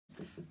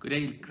Good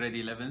day, grade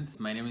 11s.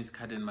 My name is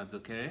Carden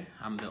Madzokere.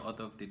 I'm the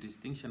author of the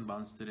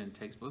distinction-bound student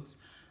textbooks.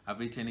 I've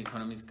written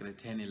economics grade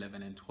 10,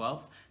 11, and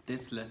 12.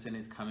 This lesson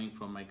is coming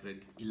from my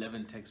grade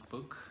 11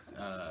 textbook,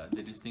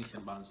 the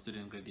distinction-bound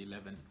student grade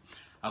 11.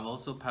 I've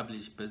also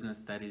published business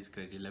studies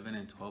grade 11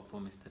 and 12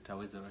 for Mr.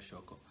 Taweza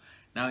Rashoko.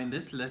 Now, in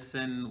this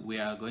lesson, we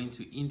are going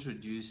to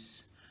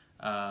introduce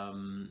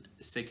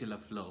secular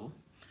flow.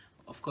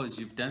 Of course,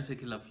 you've done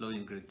secular flow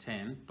in grade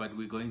 10, but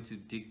we're going to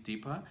dig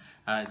deeper.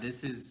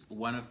 This is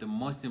one of the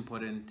most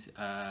important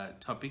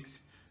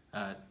topics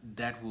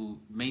that will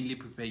mainly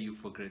prepare you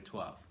for grade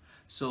 12.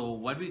 So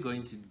what we're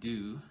going to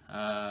do,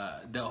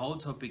 the whole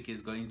topic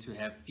is going to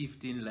have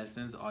 15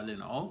 lessons all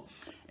in all.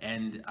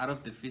 And out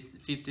of the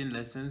 15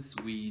 lessons,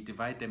 we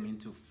divide them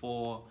into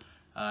 4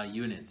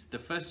 units. The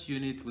first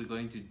unit, we're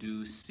going to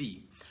do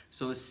C.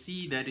 So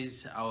C, that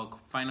is our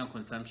final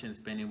consumption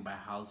spending by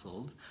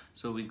household.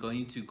 So we're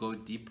going to go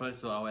deeper.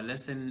 So our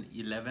lesson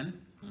 11,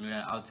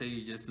 I'll tell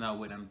you just now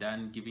when I'm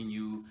done giving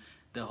you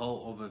the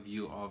whole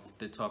overview of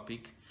the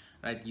topic.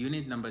 Right,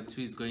 unit number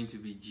 2 is going to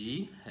be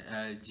G.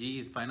 G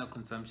is final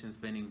consumption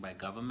spending by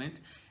government.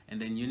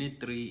 And then unit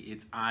 3,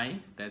 it's I,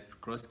 that's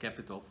gross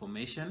capital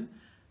formation.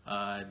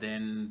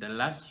 Then the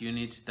last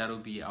unit, that'll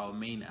be our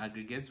main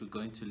aggregates. We're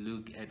going to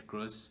look at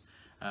gross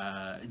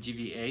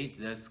GVA,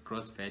 that's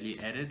gross value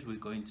added. We're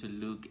going to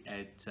look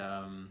at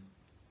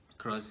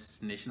gross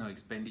national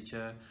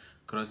expenditure,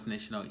 gross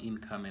national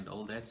income, and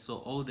all that. So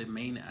all the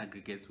main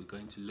aggregates, we're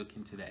going to look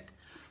into that.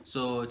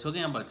 So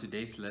talking about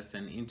today's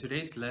lesson, in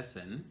today's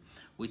lesson,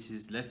 which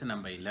is lesson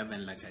number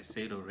 11, like I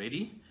said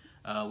already,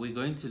 we're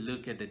going to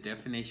look at the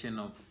definition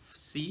of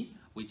C,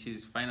 which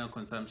is final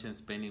consumption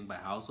spending by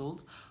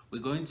household.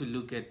 We're going to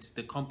look at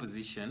the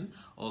composition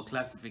or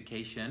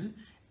classification,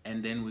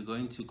 and then we're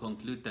going to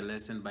conclude the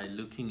lesson by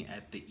looking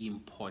at the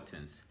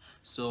importance.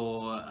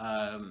 So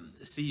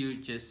see you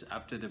just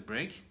after the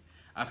break,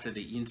 after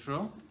the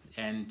intro.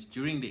 And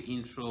during the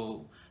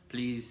intro,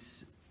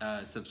 please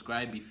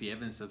subscribe if you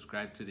haven't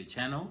subscribed to the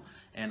channel,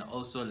 and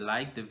also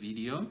like the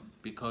video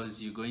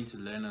because you're going to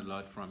learn a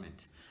lot from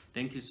it.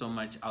 Thank you so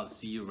much. I'll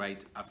see you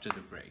right after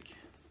the break.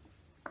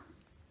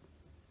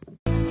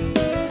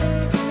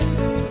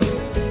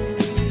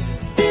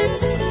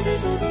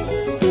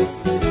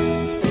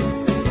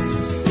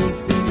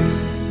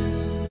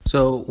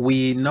 So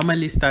we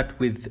normally start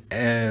with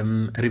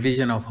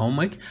revision of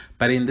homework,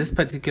 but in this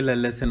particular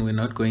lesson we're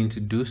not going to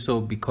do so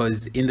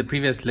because in the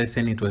previous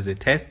lesson it was a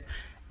test,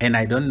 and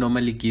I don't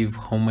normally give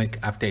homework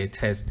after a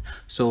test.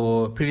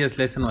 So previous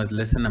lesson was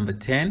lesson number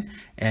 10,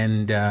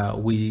 and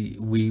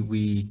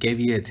we gave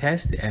you a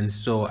test, and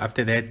so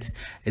after that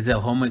it's a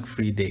homework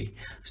free day.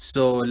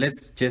 So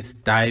let's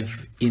just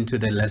dive into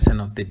the lesson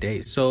of the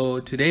day. So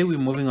today we're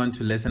moving on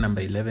to lesson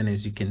number 11,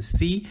 as you can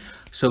see.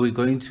 So we're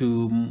going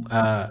to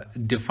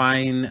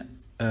define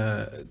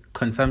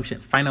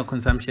final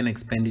consumption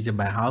expenditure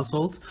by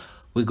households.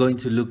 We're going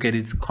to look at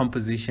its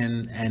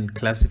composition and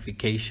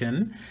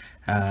classification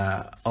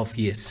of,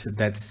 yes,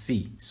 that's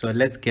C. So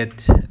let's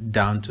get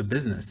down to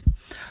business.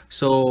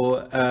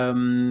 So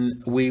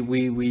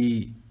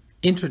we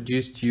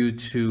introduced you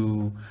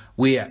to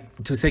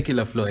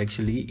secular flow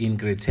actually in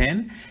grade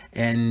 10,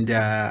 and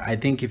I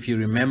think if you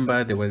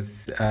remember, there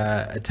was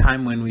a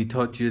time when we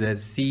taught you that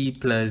C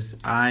plus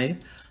I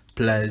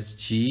plus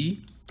G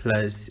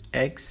plus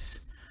X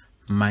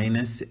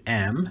minus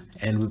M,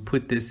 and we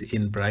put this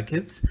in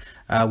brackets.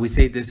 We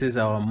say this is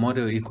our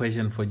model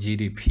equation for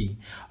GDP.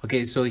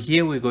 Okay, so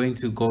here we're going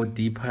to go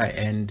deeper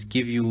and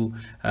give you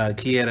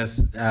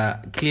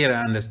clearer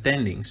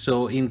understanding.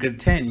 So in grade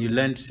 10, you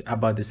learned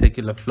about the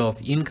secular flow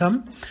of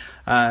income.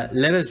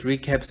 Let us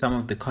recap some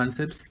of the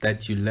concepts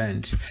that you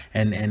learned,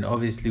 and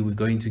obviously we're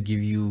going to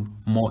give you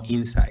more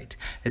insight.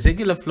 A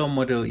secular flow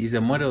model is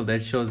a model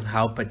that shows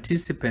how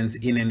participants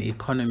in an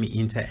economy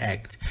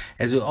interact.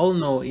 As we all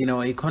know, in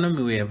our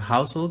economy we have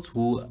households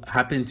who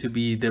happen to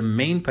be the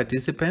main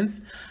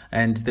participants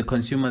and the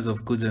consumers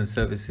of goods and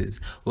services.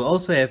 We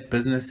also have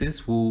businesses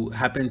who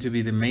happen to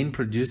be the main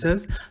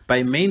producers.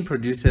 By main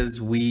producers,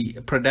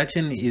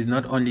 production is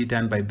not only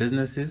done by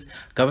businesses,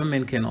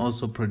 government can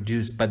also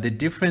produce, but the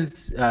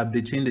difference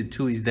between the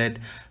two is that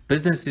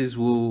businesses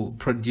will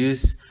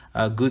produce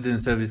goods and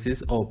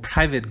services, or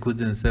private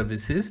goods and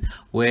services,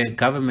 where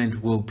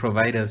government will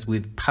provide us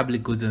with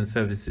public goods and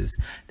services.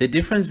 The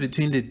difference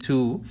between the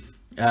two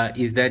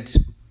is that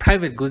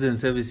private goods and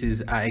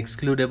services are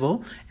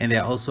excludable, and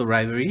they're also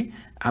rivalry.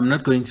 I'm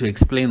not going to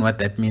explain what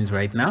that means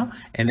right now.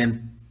 And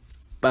then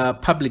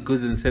public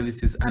goods and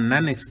services are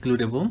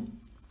non-excludable,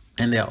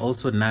 and they are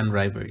also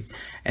non-rivalry.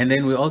 And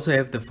then we also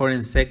have the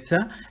foreign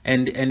sector,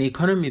 and an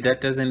economy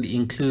that doesn't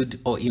include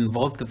or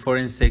involve the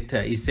foreign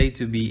sector is said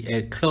to be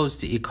a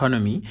closed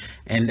economy,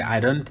 and I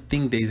don't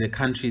think there is a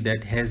country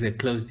that has a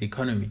closed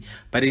economy.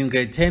 But in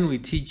grade 10 we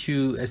teach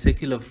you a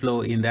secular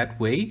flow in that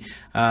way.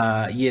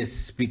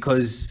 Yes,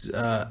 because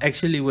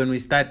actually when we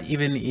start,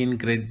 even in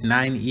grade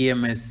 9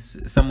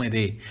 EMS, somewhere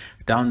there,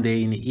 down there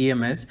in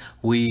EMS,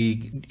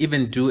 we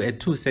even do a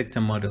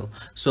 2-sector model.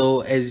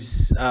 So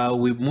as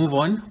we move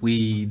on,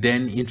 we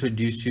then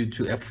introduce you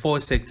to a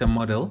 4-sector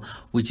model,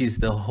 which is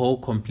the whole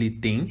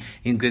complete thing.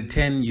 In grade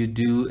 10, you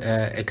do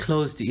a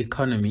closed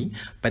economy,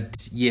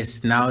 but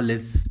yes, now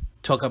let's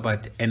talk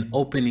about an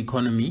open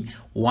economy,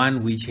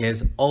 one which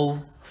has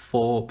all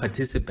 4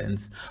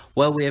 participants.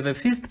 Well, we have a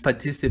 5th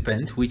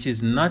participant, which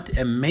is not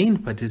a main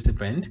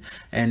participant,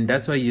 and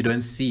that's why you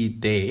don't see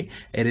it there.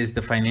 It is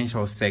the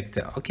financial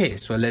sector. Okay,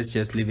 so let's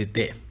just leave it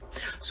there.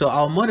 So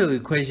our model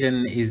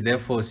equation is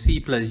therefore C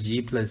plus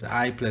G plus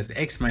I plus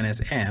X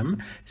minus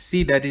M.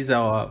 C, that is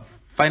our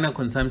final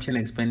consumption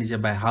expenditure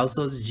by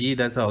households. G,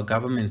 that's our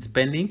government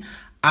spending.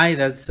 I,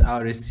 that's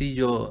our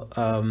residual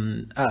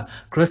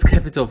gross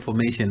capital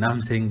formation. Now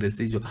I'm saying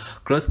residual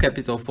gross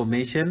capital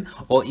formation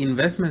or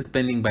investment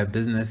spending by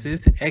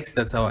businesses. X,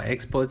 that's our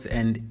exports,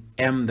 and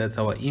M, that's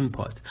our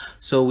imports.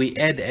 So we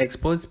add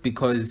exports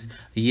because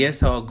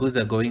yes, our goods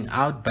are going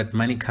out, but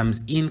money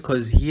comes in,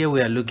 because here we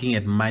are looking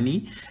at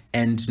money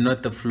and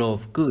not the flow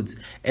of goods.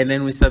 And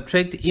then we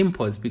subtract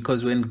imports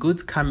because when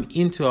goods come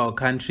into our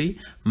country,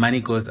 money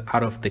goes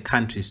out of the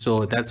country.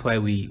 So that's why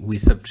we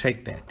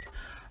subtract that.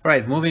 All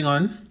right, moving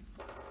on.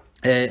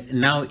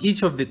 Now,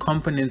 each of the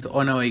components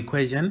on our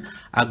equation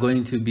are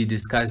going to be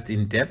discussed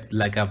in depth,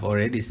 like I've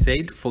already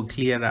said, for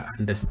clearer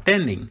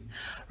understanding.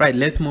 Right,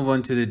 let's move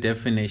on to the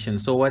definition.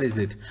 So what is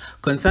it?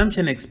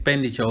 Consumption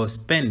expenditure or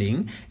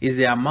spending is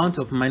the amount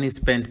of money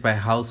spent by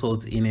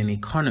households in an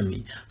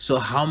economy. So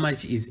how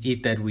much is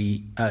it that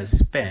we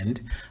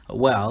spend?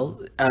 Well,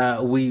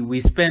 we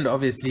spend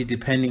obviously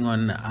depending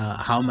on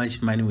how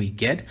much money we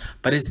get,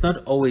 but it's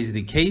not always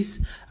the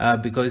case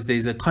because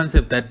there's a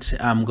concept that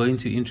I'm going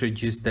to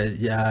introduce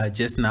that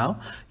just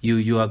now.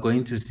 You are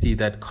going to see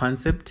that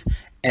concept.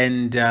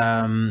 And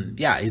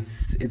yeah,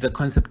 it's a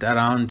concept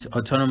around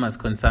autonomous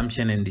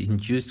consumption and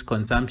induced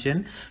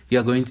consumption.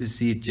 You're going to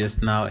see it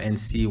just now and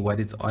see what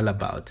it's all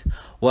about.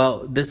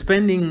 Well, the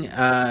spending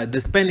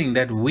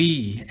that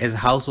we as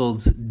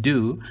households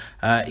do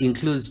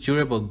includes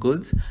durable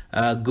goods,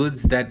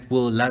 goods that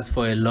will last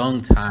for a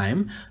long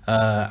time.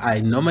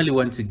 I normally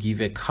want to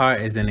give a car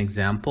as an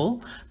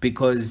example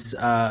because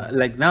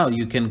like now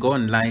you can go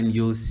online,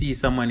 you'll see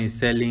someone is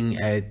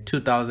selling a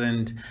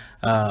 2000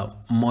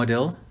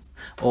 model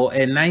or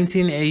a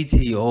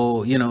 1980,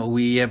 or you know,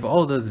 we have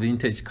all those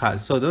vintage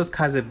cars. So those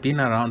cars have been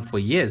around for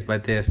years,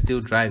 but they're still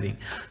driving.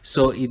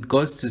 So it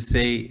goes to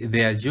say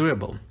they are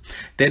durable.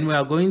 Then we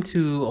are going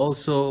to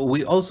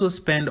also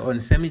spend on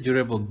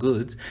semi-durable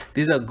goods.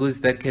 These are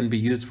goods that can be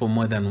used for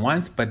more than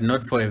once, but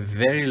not for a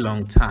very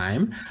long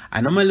time.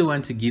 I normally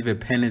want to give a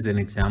pen as an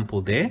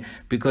example there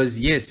because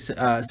yes,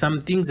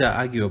 some things are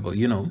arguable,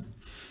 you know.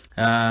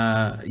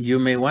 You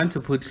may want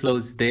to put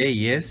clothes there.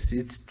 Yes,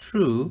 it's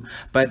true,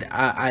 but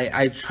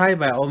I try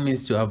by all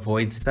means to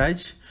avoid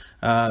such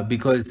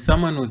because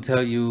someone will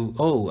tell you,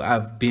 oh,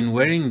 I've been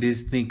wearing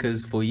these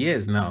sneakers for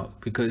years now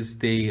because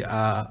they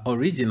are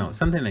original,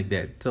 something like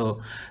that.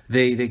 So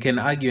they can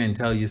argue and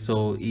tell you,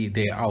 so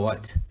they are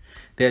what?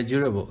 They are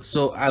durable.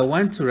 So I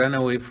want to run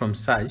away from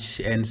such,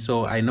 and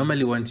so I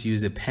normally want to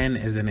use a pen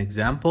as an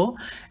example.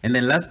 And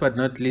then last but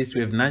not least, we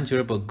have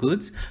non-durable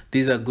goods.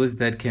 These are goods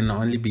that can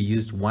only be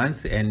used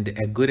once, and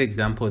a good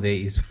example there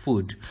is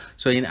food.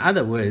 So in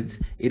other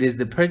words, it is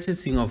the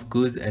purchasing of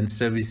goods and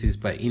services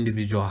by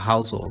individual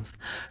households.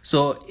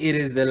 So it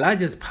is the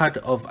largest part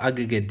of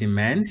aggregate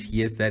demand.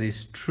 Yes, that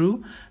is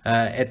true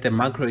at the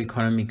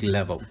macroeconomic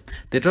level.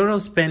 The total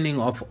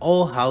spending of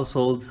all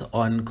households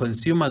on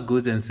consumer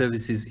goods and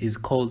services is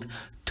called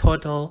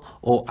total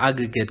or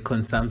aggregate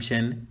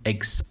consumption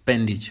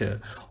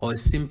expenditure, or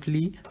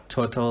simply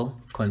total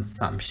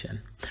consumption.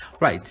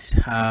 Right,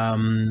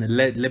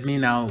 let me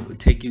now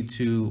take you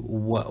to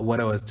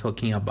what I was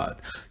talking about.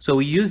 So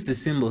we use the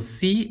symbol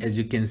C, as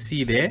you can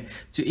see there,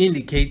 to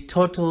indicate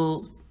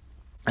total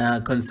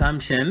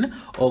consumption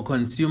or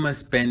consumer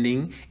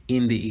spending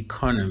in the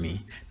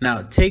economy.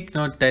 Now take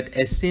note that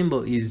a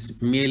symbol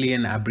is merely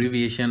an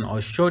abbreviation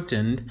or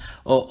shortened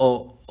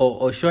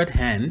or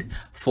shorthand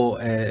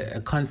for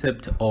a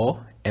concept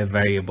or a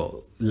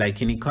variable.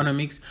 Like in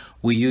economics,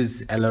 we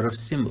use a lot of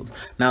symbols.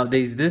 Now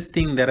there's this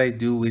thing that I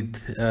do with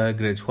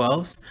grade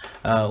 12s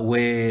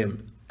where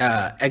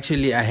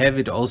actually I have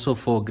it also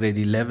for grade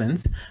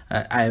 11s.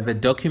 I have a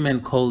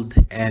document called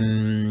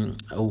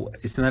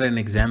it's not an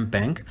exam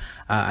bank,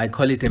 I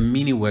call it a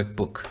mini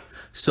workbook.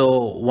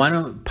 So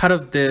part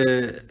of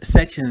the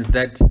sections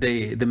that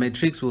the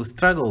matrix will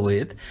struggle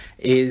with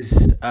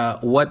is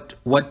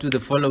what do the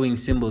following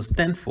symbols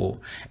stand for,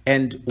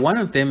 and one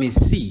of them is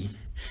C.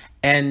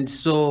 And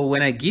so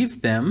when I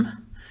give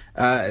them,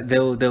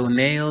 they'll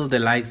nail the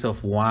likes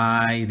of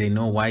Y. They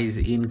know Y is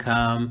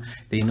income.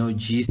 They know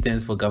G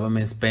stands for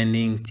government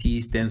spending.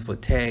 T stands for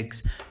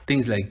tax,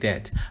 things like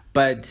that.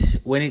 But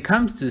when it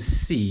comes to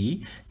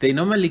C, they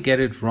normally get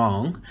it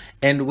wrong.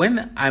 And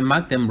when I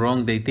mark them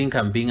wrong, they think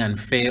I'm being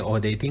unfair or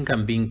they think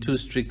I'm being too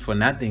strict for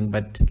nothing.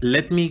 But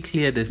let me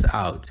clear this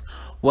out.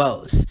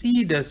 Well,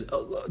 C does.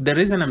 The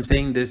reason I'm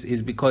saying this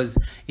is because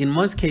in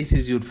most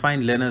cases you'd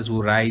find learners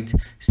who write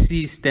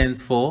C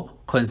stands for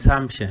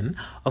consumption,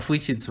 of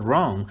which it's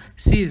wrong.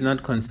 C is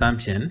not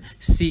consumption.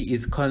 C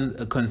is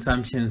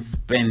consumption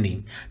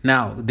spending.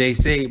 Now they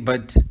say,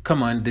 but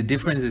come on, the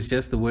difference is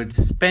just the word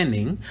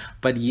spending.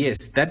 But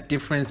yes, that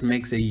difference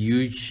makes a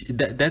huge,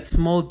 that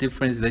small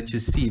difference that you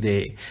see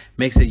there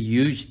makes a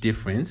huge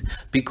difference,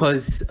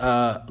 because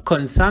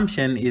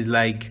consumption is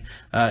like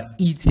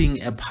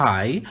eating a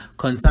pie.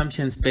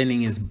 Consumption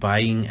spending is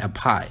buying a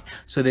pie.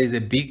 So there's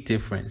a big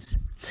difference.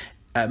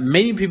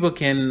 Many people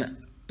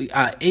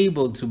are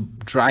able to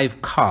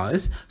drive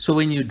cars. So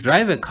when you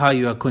drive a car,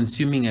 you are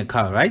consuming a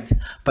car, right?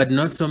 But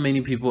not so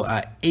many people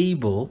are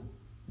able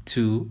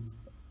to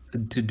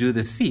do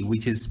the C,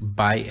 which is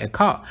buy a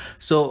car.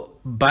 So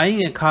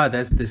buying a car,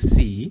 that's the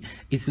C.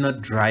 It's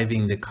not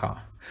driving the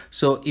car.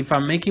 So if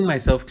I'm making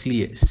myself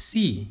clear,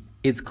 C,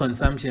 it's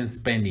consumption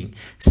spending.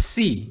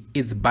 C,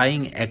 it's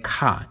buying a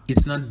car.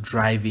 It's not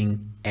driving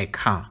a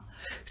car.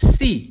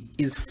 C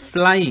is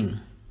flying.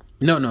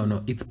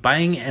 No. It's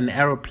buying an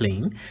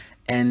aeroplane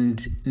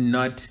and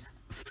not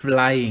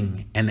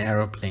flying an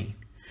aeroplane.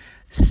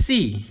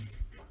 C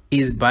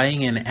is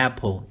buying an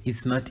apple.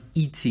 It's not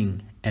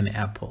eating an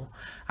apple.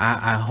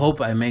 I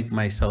hope I make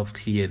myself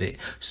clear there.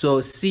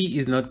 So C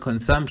is not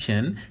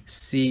consumption.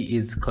 C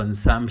is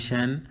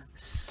consumption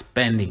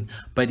spending.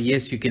 But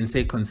yes, you can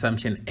say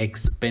consumption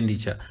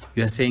expenditure.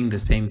 You are saying the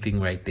same thing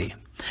right there.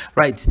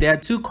 Right, there are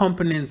two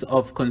components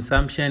of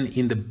consumption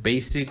in the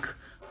basic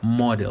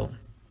model.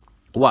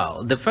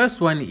 Wow, the first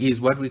one is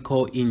what we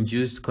call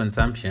induced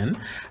consumption.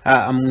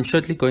 I'm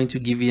shortly going to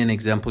give you an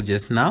example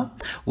just now,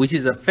 which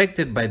is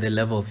affected by the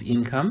level of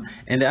income,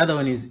 and the other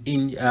one is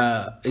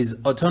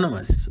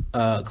autonomous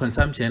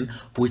consumption,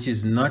 which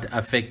is not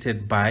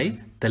affected by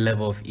the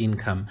level of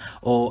income,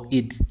 or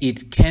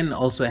it can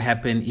also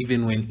happen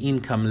even when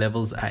income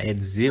levels are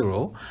at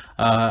zero.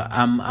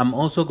 I'm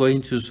also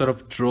going to sort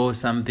of draw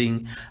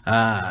something.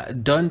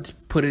 Don't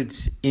put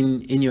it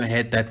in your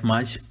head that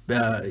much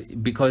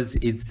because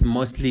it's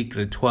mostly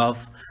grade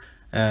 12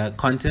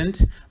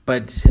 content,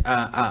 but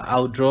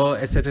I'll draw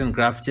a certain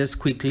graph just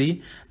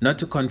quickly, not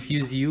to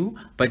confuse you,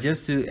 but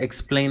just to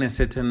explain a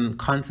certain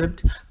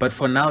concept. But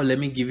for now, let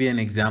me give you an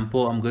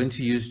example. I'm going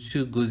to use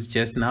two goods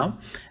just now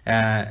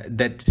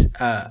that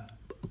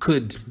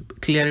could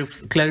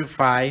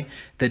clarify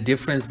the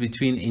difference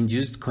between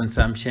induced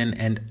consumption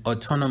and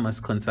autonomous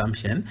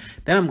consumption.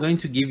 Then I'm going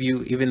to give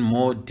you even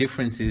more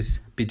differences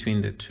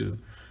between the two.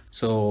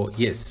 So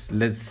yes,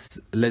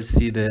 let's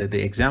see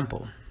the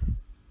example.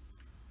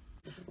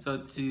 So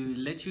to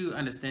let you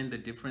understand the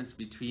difference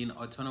between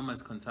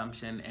autonomous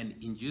consumption and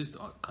induced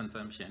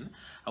consumption,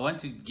 I want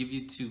to give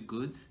you two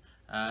goods,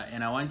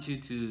 and I want you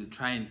to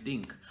try and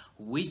think,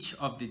 which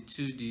of the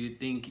two do you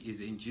think is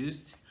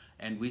induced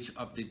and which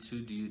of the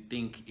two do you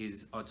think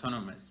is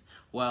autonomous?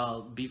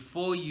 Well,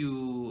 before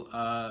you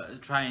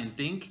try and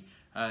think,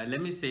 let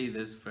me say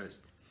this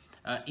first.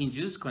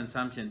 Induced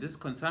consumption, this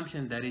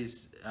consumption that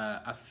is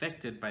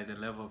affected by the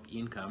level of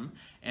income,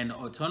 and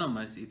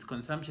autonomous, it's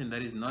consumption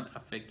that is not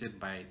affected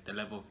by the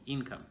level of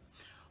income.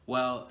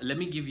 Well, let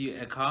me give you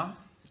a car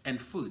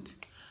and food.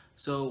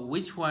 So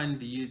which one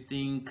do you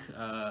think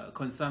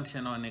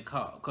consumption on a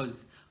car?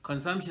 Because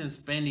consumption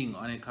spending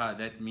on a car,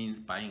 that means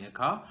buying a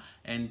car,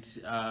 and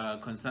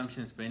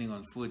consumption spending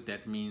on food,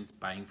 that means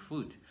buying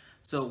food.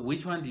 So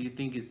which one do you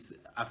think is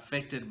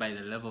affected by the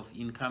level of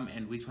income,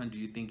 and which one do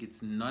you think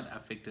it's not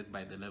affected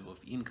by the level of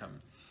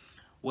income?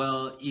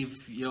 Well,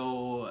 if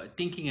your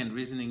thinking and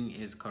reasoning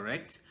is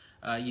correct,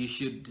 you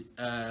should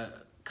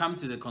come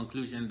to the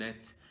conclusion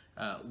that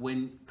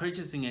when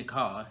purchasing a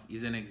car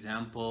is an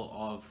example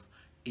of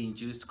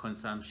induced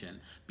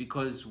consumption,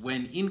 because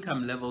when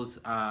income levels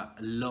are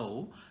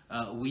low,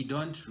 we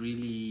don't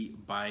really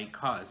buy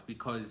cars,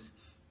 because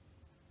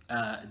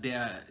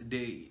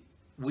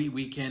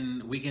we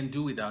can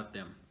do without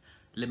them.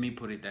 Let me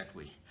put it that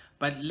way.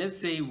 But let's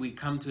say we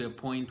come to a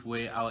point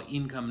where our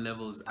income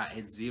levels are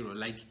at zero,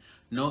 like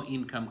no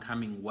income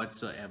coming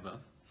whatsoever.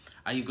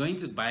 Are you going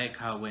to buy a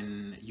car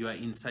when you are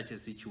in such a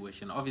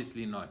situation?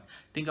 Obviously not.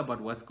 Think about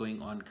what's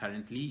going on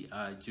currently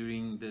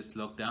during this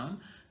lockdown.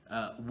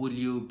 Will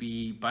you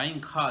be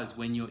buying cars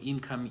when your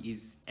income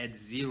is at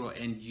zero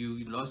and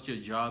you lost your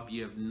job,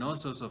 you have no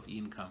source of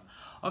income?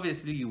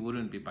 Obviously you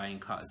wouldn't be buying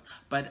cars.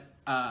 But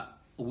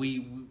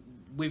we've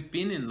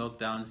been in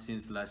lockdown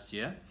since last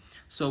year,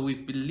 so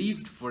we've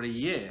believed for a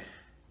year.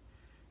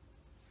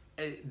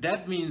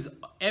 That means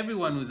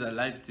everyone who's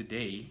alive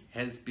today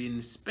has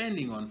been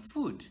spending on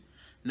food.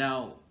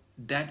 Now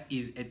that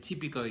is a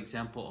typical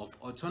example of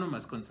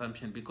autonomous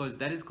consumption, because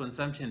that is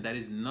consumption that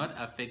is not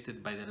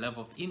affected by the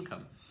level of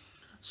income.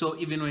 So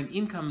even when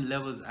income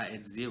levels are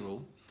at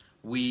zero,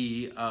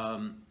 we are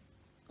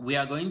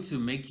going to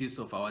make use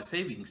of our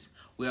savings.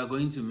 We are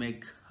going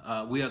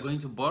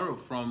to borrow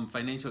from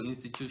financial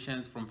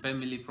institutions, from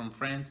family, from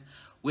friends.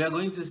 We are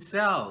going to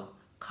sell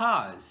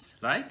cars,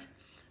 right?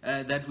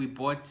 that we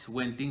bought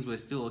when things were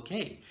still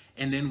okay,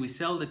 and then we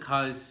sell the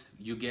cars,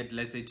 you get,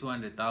 let's say,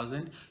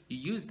 200,000. You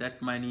use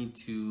that money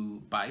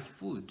to buy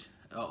food.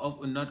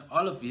 Not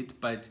all of it,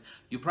 but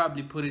you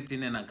probably put it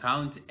in an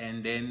account,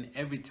 and then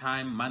every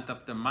time, month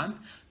after month,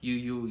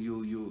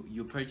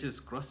 you purchase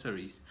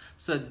groceries.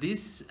 So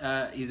this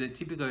is a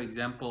typical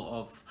example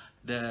of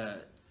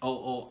the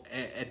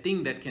a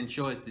thing that can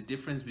show us the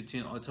difference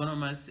between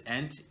autonomous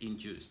and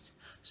induced.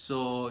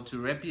 So to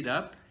wrap it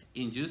up,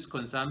 induced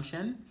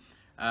consumption,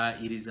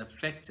 it is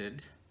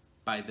affected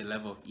by the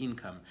level of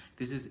income.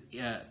 This is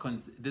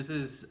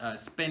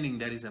spending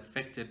that is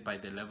affected by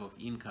the level of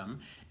income,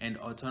 and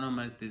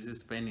autonomous, this is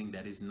spending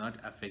that is not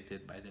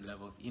affected by the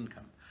level of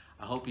income.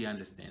 I hope you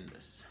understand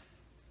this.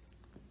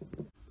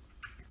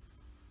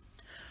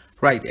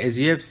 Right, as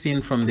you have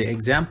seen from the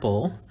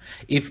example,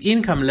 if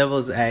income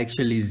levels are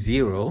actually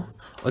 0,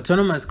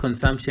 autonomous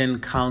consumption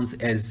counts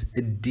as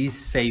a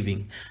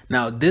de-saving.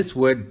 Now, this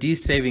word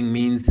de-saving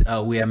means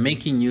we are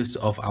making use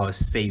of our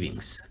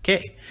savings,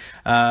 okay?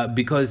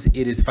 Because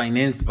it is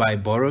financed by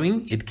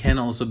borrowing. It can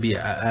also be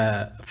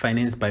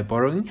financed by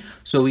borrowing.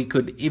 So we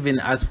could even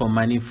ask for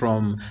money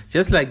from,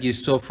 just like you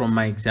saw from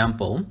my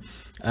example,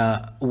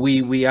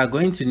 we are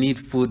going to need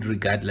food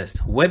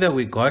regardless, whether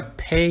we got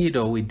paid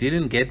or we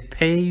didn't get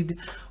paid.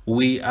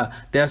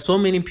 There are so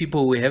many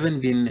people who haven't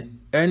been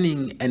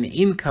earning an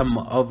income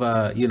of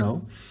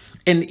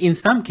and in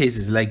some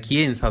cases, like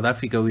here in South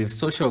Africa, we have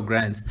social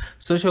grants.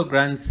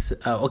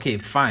 Okay,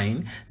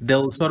 fine,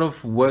 they'll sort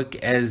of work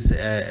as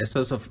a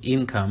source of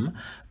income,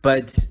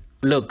 but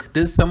look,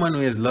 there's someone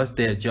who has lost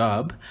their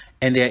job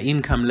and their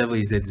income level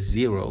is at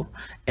 0,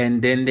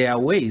 and then there are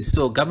ways.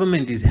 So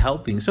government is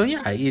helping. So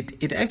yeah,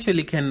 it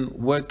actually can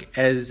work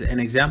as an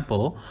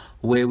example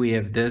where we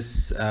have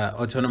this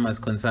autonomous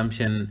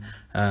consumption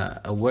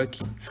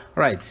working.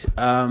 Right.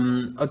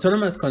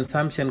 Autonomous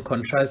consumption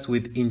contrasts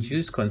with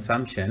induced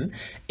consumption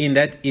in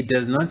that it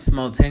does not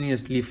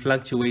simultaneously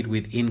fluctuate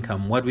with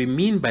income. What we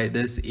mean by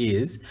this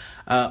is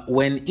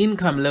when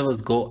income levels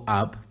go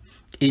up,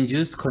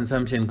 induced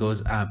consumption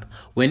goes up.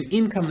 When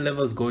income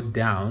levels go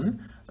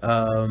down,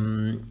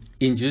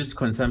 induced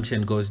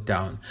consumption goes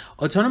down.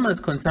 Autonomous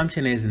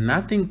consumption has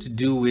nothing to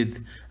do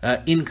with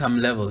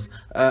income levels,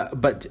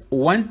 but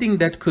one thing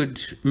that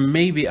could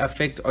maybe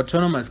affect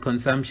autonomous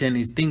consumption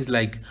is things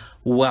like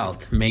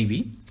wealth,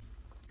 maybe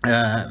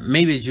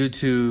due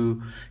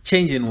to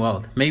change in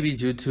wealth, maybe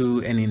due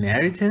to an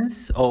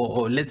inheritance,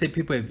 or let's say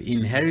people have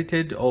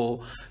inherited, or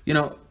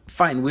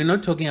fine, we're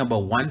not talking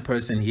about one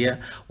person here.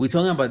 We're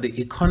talking about the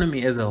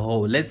economy as a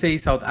whole. Let's say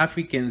South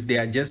Africans, they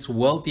are just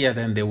wealthier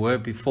than they were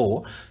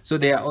before, so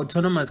their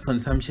autonomous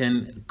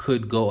consumption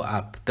could go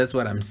up. That's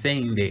what I'm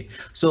saying there.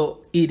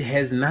 So it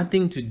has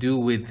nothing to do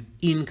with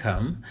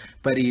income,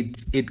 but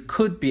it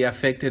could be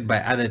affected by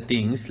other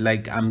things,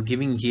 like I'm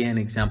giving here an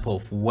example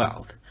of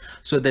wealth.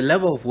 So the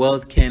level of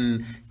wealth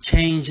can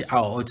change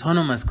our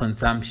autonomous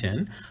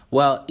consumption.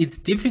 Well, it's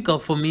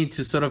difficult for me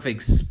to sort of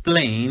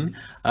explain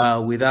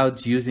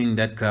without using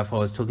that graph I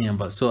was talking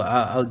about. So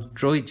I'll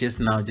draw it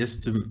just now,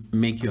 just to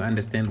make you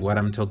understand what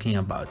I'm talking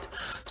about.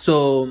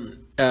 So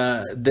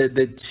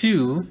the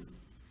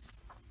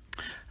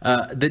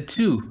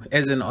two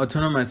as an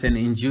autonomous and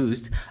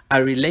induced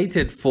are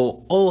related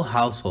for all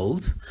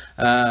households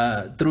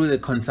through the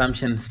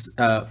consumption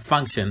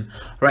function,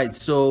 right?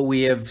 So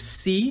we have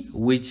C,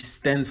 which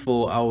stands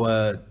for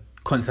our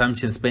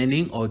consumption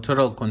spending, or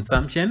total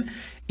consumption,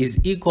 is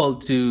equal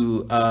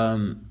to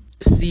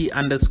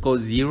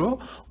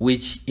C_0,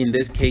 which in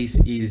this case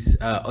is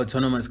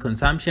autonomous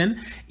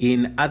consumption.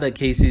 In other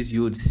cases,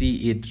 you would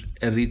see it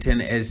written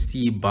as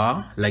C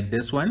bar, like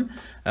this one,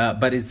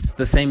 but it's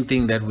the same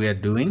thing that we are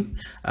doing,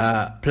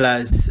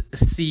 plus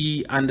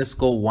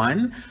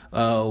C_1,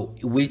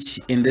 which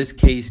in this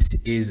case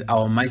is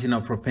our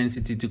marginal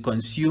propensity to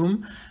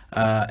consume,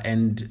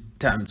 and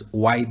times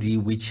YD,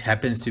 which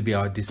happens to be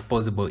our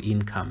disposable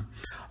income.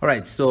 All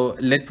right, so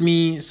let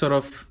me sort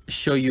of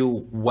show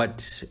you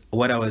what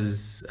I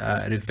was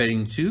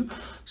referring to.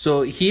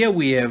 So here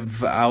we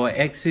have our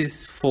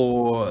axis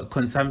for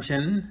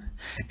consumption,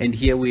 and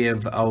here we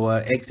have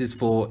our axis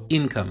for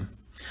income.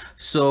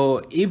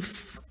 So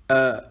if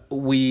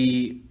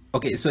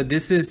so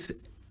this is,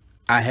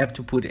 I have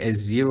to put a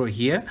 0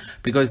 here,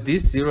 because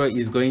this 0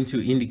 is going to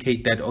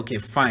indicate that, okay,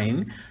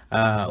 fine,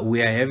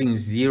 we are having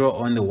 0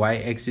 on the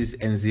y-axis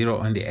and 0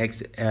 on the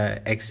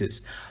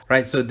x-axis,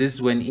 right? So this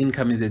is when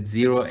income is at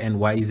 0 and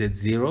y is at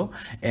 0,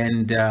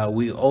 and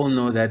we all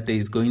know that there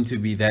is going to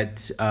be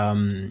that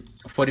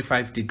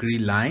 45-degree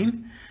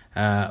line,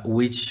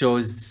 which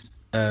shows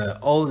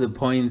all the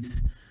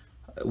points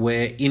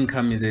where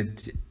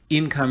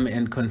income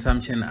and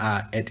consumption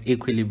are at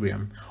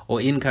equilibrium,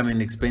 or income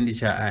and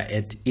expenditure are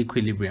at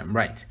equilibrium,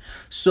 right?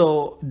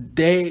 So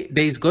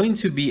there's going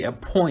to be a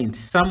point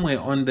somewhere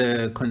on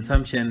the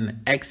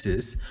consumption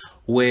axis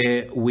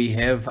where we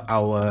have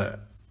our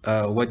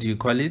what do you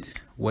call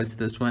it? What's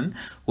this one?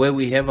 Where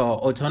we have our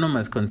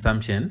autonomous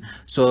consumption.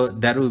 So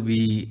that will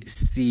be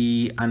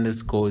C_0,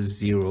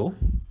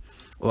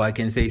 or I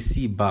can say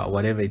C bar,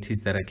 whatever it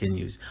is that I can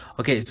use.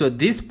 Okay, so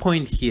this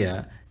point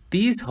here,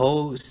 this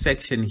whole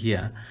section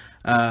here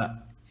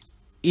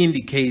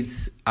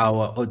indicates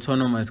our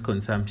autonomous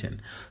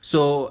consumption.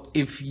 So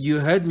if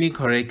you heard me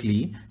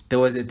correctly, there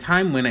was a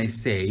time when I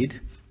said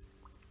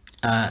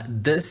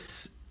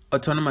this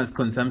autonomous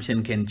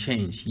consumption can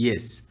change,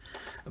 yes,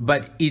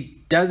 but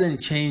it doesn't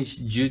change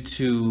due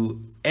to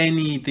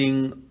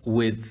anything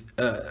with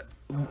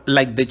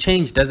like the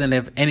change doesn't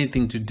have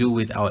anything to do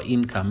with our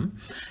income.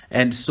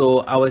 And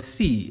so our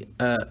C,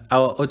 our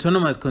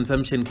autonomous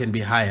consumption can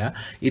be higher.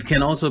 It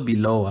can also be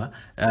lower.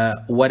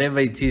 Whatever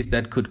it is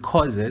that could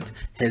cause it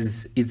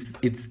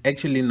it's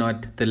actually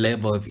not the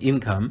level of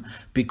income,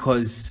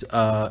 because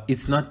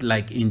it's not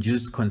like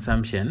induced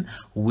consumption,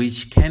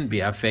 which can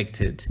be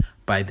affected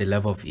by the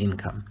level of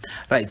income,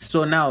 right?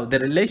 So now the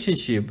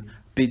relationship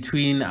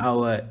between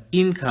our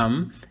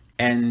income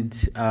and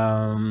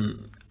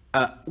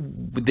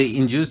the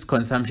induced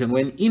consumption,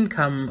 when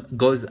income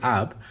goes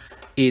up,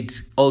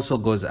 it also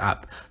goes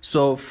up.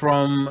 So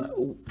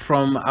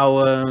from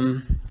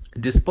our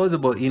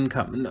disposable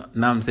income,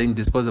 now I'm saying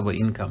disposable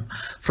income,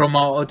 from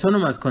our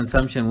autonomous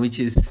consumption, which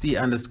is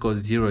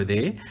C_0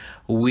 there,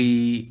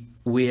 we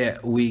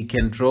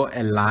can draw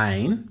a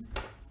line.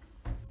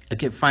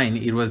 Okay, fine,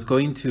 it was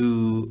going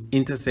to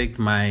intersect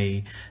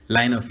my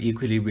line of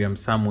equilibrium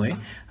somewhere,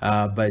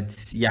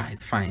 but yeah,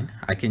 it's fine.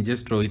 I can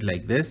just draw it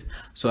like this.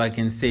 So I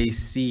can say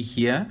C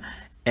here.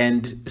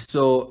 And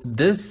so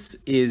this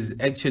is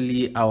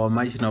actually our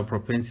marginal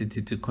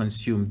propensity to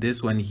consume,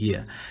 this one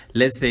here.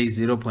 Let's say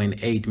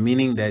 0.8,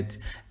 meaning that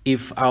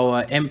if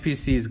our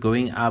MPC is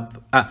going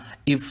up,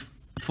 if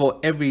for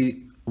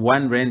every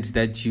R1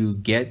 that you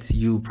get,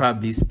 you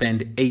probably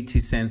spend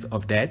 80 cents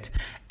of that.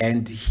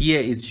 And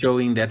here it's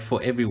showing that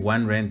for every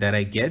R1 that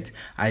I get,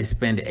 I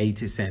spend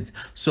 80 cents.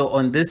 So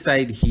on this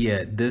side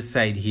here,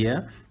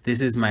 this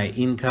is my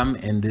income,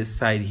 and this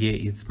side here,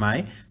 it's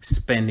my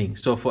spending.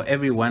 So for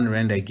every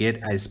R1 I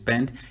get, I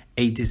spend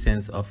 80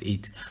 cents of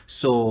it.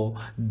 So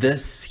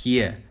this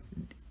here,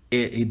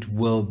 it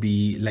will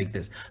be like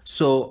this.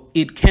 So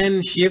it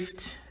can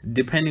shift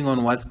depending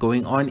on what's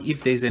going on,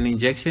 if there's an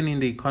injection in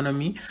the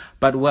economy.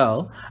 But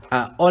well,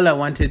 all I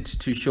wanted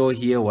to show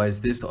here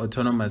was this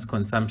autonomous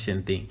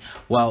consumption thing.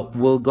 Well,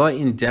 we'll go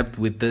in depth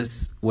with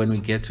this when we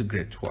get to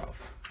grade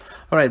 12.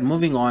 All right,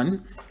 moving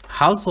on.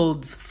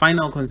 Households'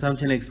 final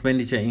consumption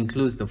expenditure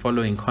includes the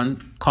following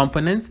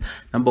components.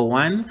 Number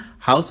one,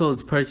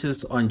 households'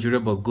 purchase on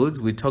durable goods.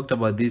 We talked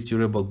about these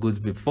durable goods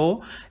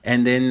before.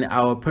 And then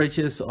our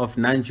purchase of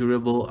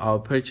non-durable, our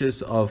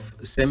purchase of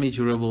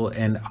semi-durable,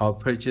 and our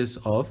purchase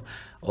of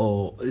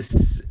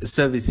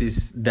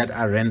services that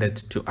are rendered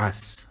to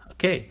us.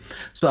 Okay,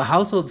 so a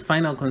household's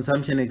final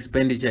consumption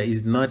expenditure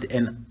is not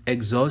an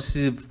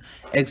exhaustive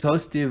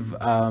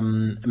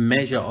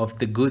measure of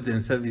the goods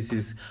and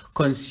services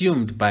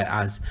consumed by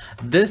us.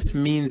 This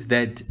means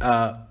that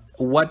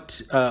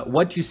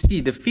what you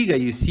see, the figure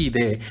you see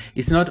there,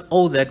 is not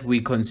all that we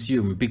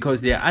consume,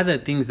 because there are other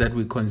things that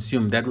we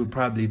consume that we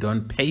probably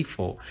don't pay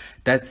for.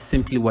 That's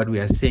simply what we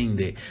are saying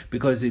there,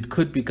 because it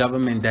could be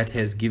government that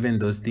has given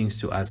those things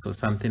to us or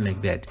something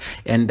like that.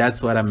 And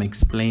that's what I'm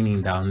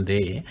explaining down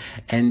there.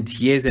 And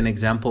here's an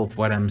example of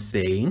what I'm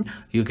saying.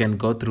 You can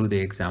go through the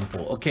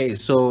example. Okay,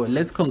 so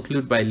let's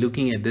conclude by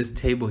looking at this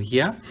table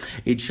here.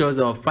 It shows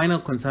our final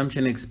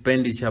consumption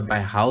expenditure by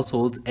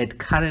households at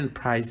current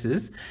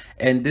prices.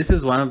 And this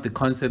is one of the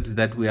concepts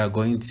that we are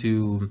going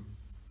to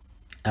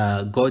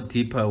go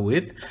deeper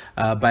with.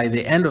 By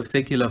the end of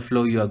circular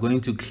flow, you are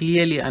going to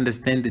clearly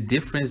understand the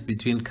difference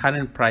between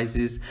current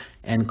prices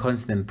and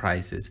constant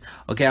prices.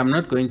 Okay, I'm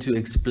not going to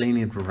explain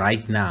it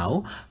right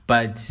now,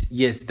 but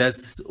yes,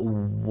 that's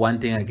one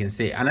thing I can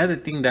say. Another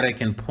thing that I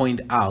can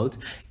point out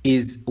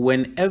is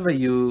whenever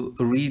you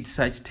read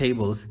such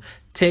tables,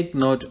 take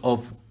note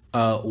of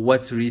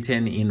what's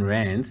written in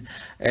rands.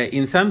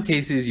 In some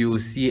cases you will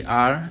see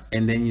R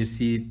and then you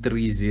see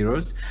 3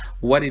 zeros.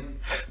 What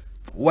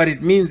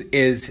it means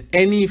is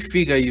any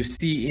figure you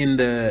see in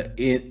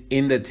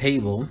the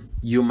table,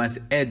 you must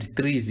add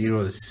 3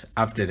 zeros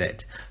after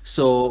that.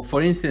 So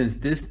for instance,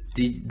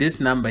 this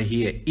number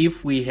here,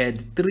 if we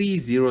had 3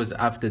 zeros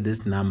after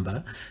this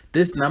number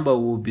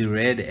will be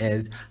read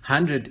as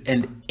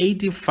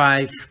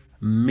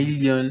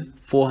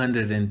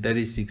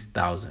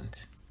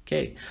 185,436,000.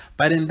 Okay,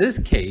 but in this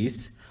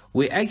case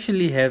we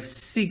actually have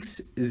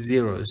 6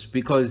 zeros,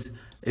 because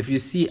if you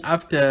see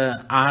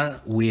after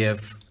R we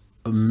have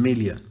a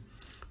million.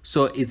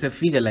 So it's a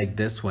figure like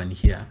this one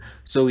here.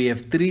 So we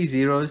have 3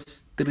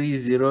 zeros,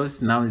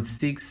 now it's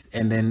 6,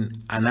 and then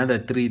another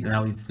 3,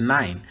 now it's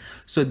 9.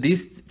 So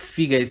this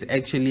figure is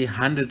actually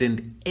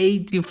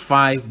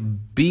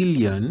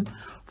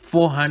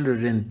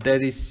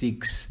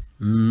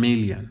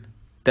 185,436,000,000.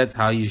 That's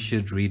how you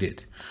should read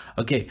it.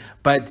 Okay,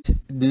 but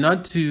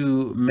not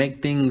to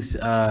make things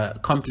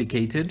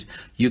complicated,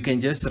 you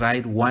can just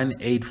write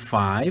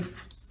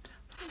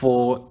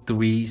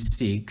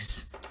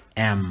 185,436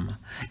 M.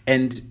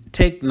 And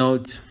take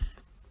note,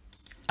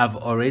 I've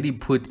already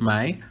put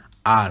my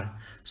R.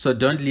 So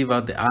don't leave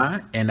out the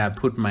R, and I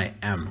put my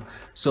M.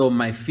 So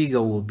my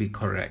figure will be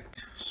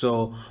correct.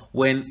 So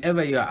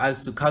whenever you're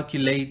asked to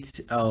calculate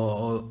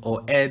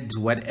or add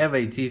whatever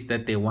it is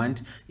that they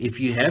want, if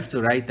you have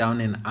to write down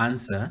an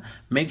answer,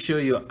 make sure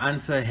your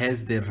answer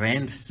has the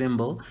rand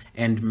symbol,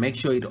 and make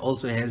sure it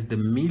also has the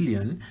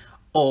million.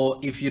 Or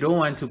if you don't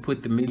want to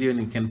put the million,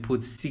 you can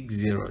put 6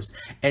 zeros.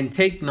 And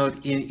take note,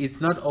 it's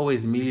not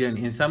always million.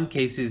 In some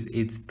cases,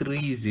 it's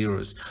 3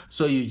 zeros.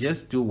 So you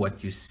just do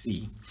what you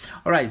see.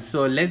 All right,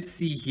 so let's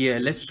see here.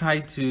 Let's try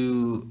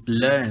to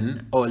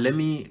learn, or let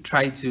me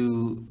try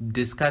to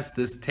discuss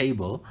this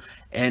table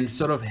and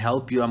sort of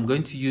help you. I'm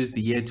going to use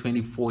the year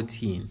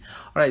 2014.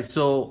 All right,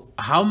 so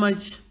how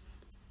much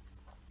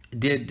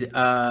did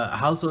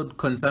household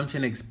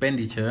consumption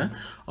expenditure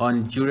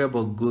on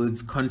durable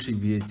goods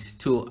contribute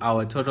to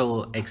our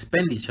total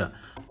expenditure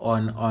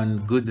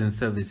on goods and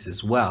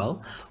services?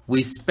 Well,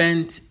 we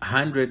spent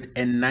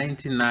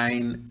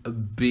 199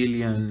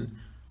 billion,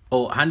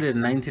 or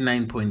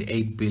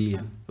 199.8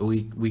 billion.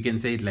 We can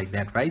say it like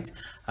that, right?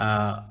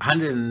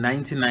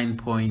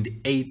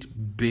 199.8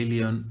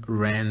 billion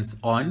rands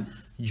on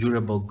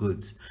durable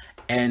goods.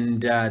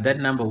 And that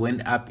number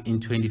went up in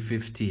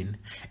 2015.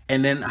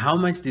 And then how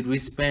much did we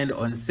spend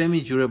on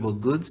semi-durable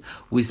goods?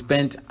 We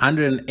spent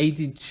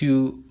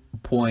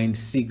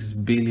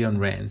 182.6 billion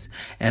rands.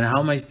 And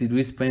how much did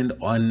we spend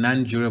on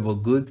non-durable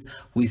goods?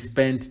 We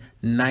spent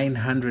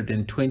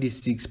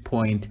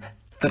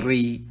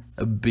 926.3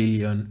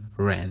 billion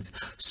rands.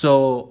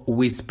 So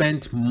we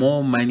spent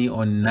more money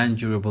on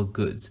non-durable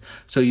goods.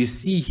 So you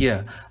see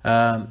here,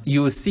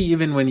 you will see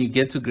even when you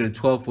get to grade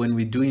 12, when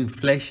we do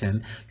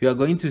inflation, you are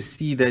going to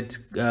see that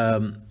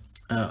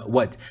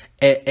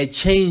a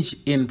change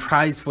in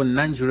price for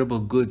non-durable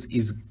goods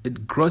is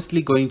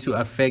grossly going to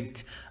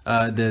affect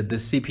the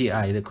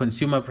CPI, the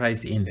Consumer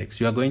Price Index.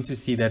 You are going to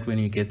see that when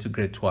you get to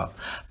grade 12.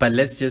 But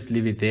let's just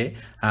leave it there.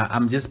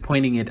 I'm just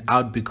pointing it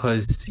out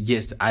because,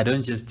 yes, I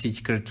don't just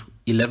teach grade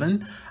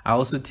 11, I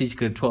also teach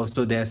grade 12.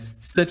 So there's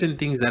certain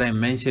things that I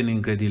mention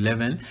in grade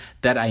 11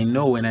 that I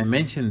know when I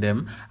mention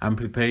them, I'm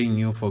preparing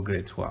you for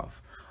grade 12.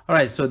 All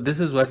right, so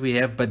this is what we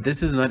have, but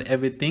this is not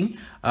everything.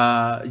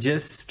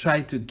 Just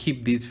try to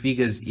keep these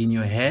figures in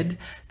your head.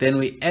 Then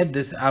we add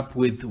this up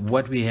with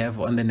what we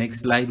have on the next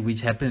slide, which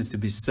happens to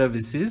be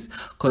services.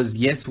 Because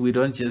yes, we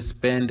don't just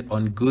spend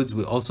on goods,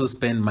 we also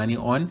spend money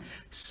on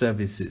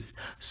services.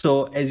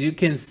 So as you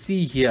can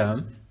see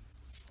here,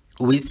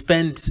 we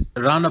spent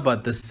around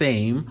about the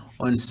same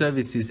on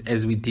services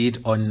as we did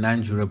on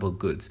non-durable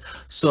goods.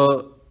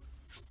 So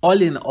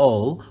all in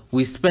all,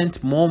 we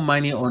spent more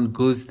money on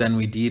goods than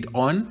we did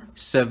on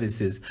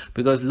services,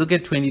 because look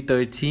at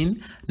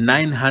 2013,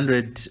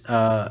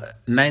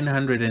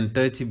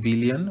 930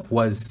 billion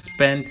was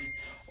spent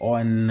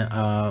on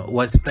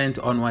what?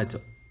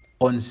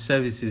 On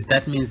services.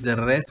 That means the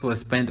rest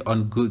was spent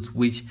on goods,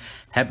 which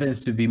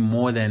happens to be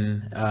more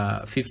than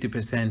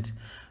 50%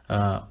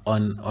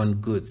 on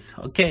goods.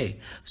 Okay,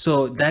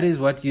 so that is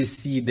what you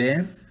see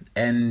there.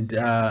 And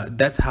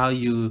that's how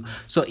you,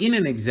 so in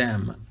an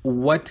exam,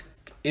 what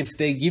if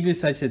they give you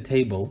such a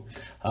table,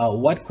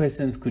 what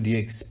questions could you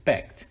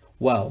expect?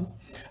 Well,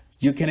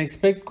 you can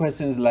expect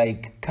questions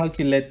like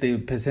calculate the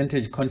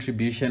percentage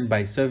contribution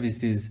by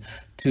services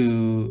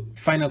to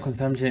final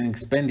consumption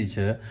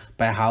expenditure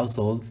by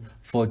households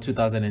for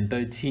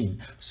 2013.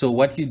 So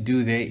what you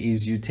do there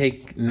is you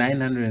take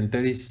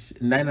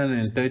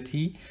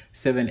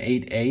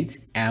 930,788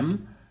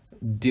 M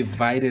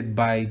divided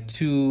by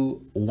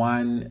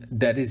 2,1,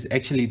 that is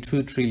actually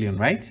 2 trillion,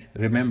 right?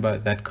 Remember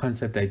that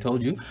concept I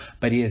told you.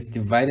 But yes,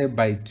 divided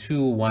by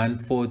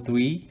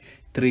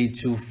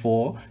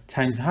 2,143,324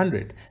 times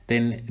 100.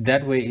 Then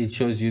that way it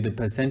shows you the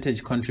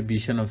percentage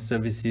contribution of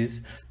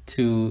services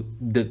to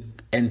the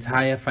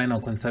entire final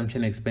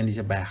consumption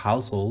expenditure by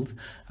households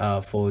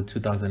for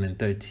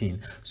 2013.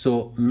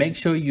 So make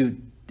sure you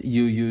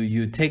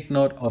take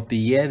note of the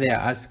year they are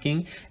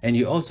asking, and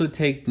you also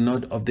take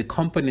note of the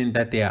component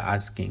that they are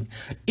asking.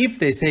 If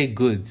they say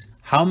goods,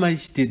 how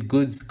much did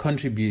goods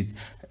contribute?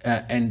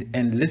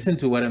 And listen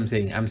to what I'm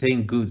saying. I'm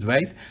saying goods,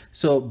 right?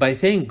 So by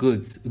saying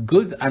goods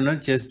are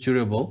not just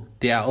durable,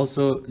 they are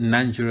also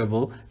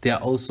non-durable, they are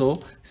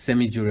also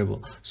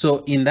semi-durable.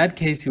 So in that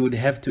case, you would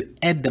have to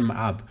add them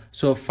up.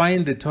 So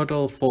find the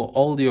total for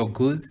all your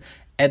goods,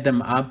 add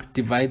them up,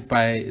 divide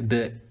by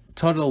the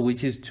total,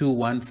 which is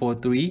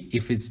 2,143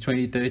 if it's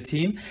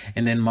 2013,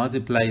 and then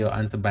multiply your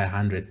answer by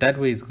 100. That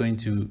way it's going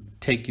to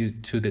take you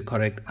to the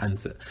correct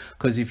answer.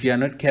 Because if you are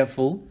not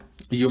careful,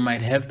 you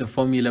might have the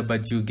formula,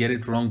 but you get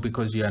it wrong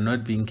because you are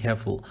not being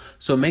careful.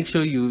 So make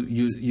sure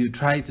you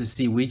try to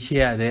see which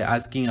year they're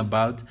asking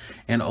about,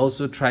 and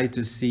also try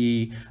to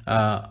see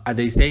are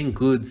they saying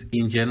goods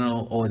in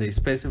general, or they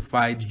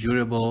specified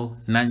durable,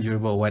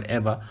 non-durable,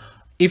 whatever.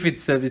 If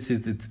it's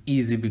services, it's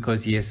easy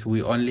because yes,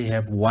 we only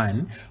have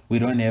one. We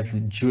don't have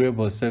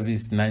durable,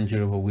 service,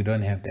 non-durable. We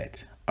don't have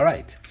that. All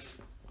right.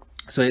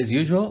 So as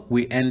usual,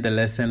 we end the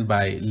lesson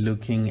by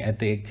looking at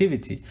the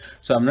activity.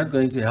 So I'm not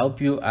going to help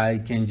you. I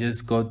can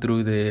just go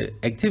through the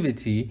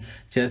activity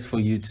just for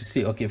you to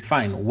see. Okay,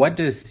 fine. What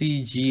does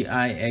C, G,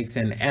 I, X,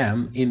 and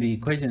M in the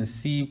equation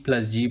C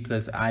plus G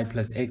plus I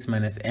plus X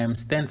minus M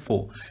stand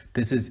for?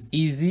 This is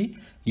easy.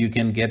 You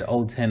can get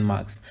all 10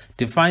 marks.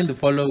 Define the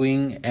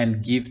following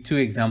and give 2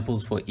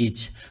 examples for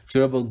each.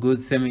 Durable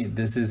goods,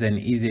 this is an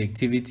easy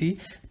activity.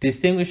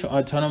 Distinguish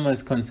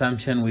autonomous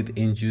consumption with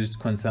induced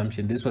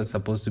consumption. This was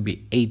supposed to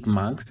be 8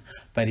 marks,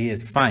 but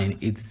yes, fine,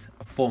 it's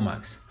 4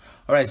 marks.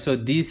 All right, so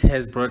this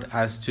has brought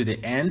us to the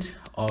end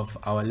of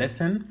our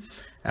lesson.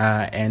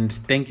 And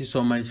thank you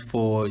so much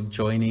for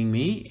joining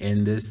me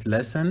in this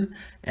lesson.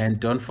 And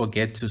don't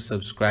forget to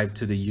subscribe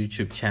to the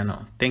YouTube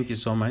channel. Thank you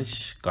so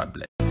much. God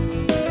bless.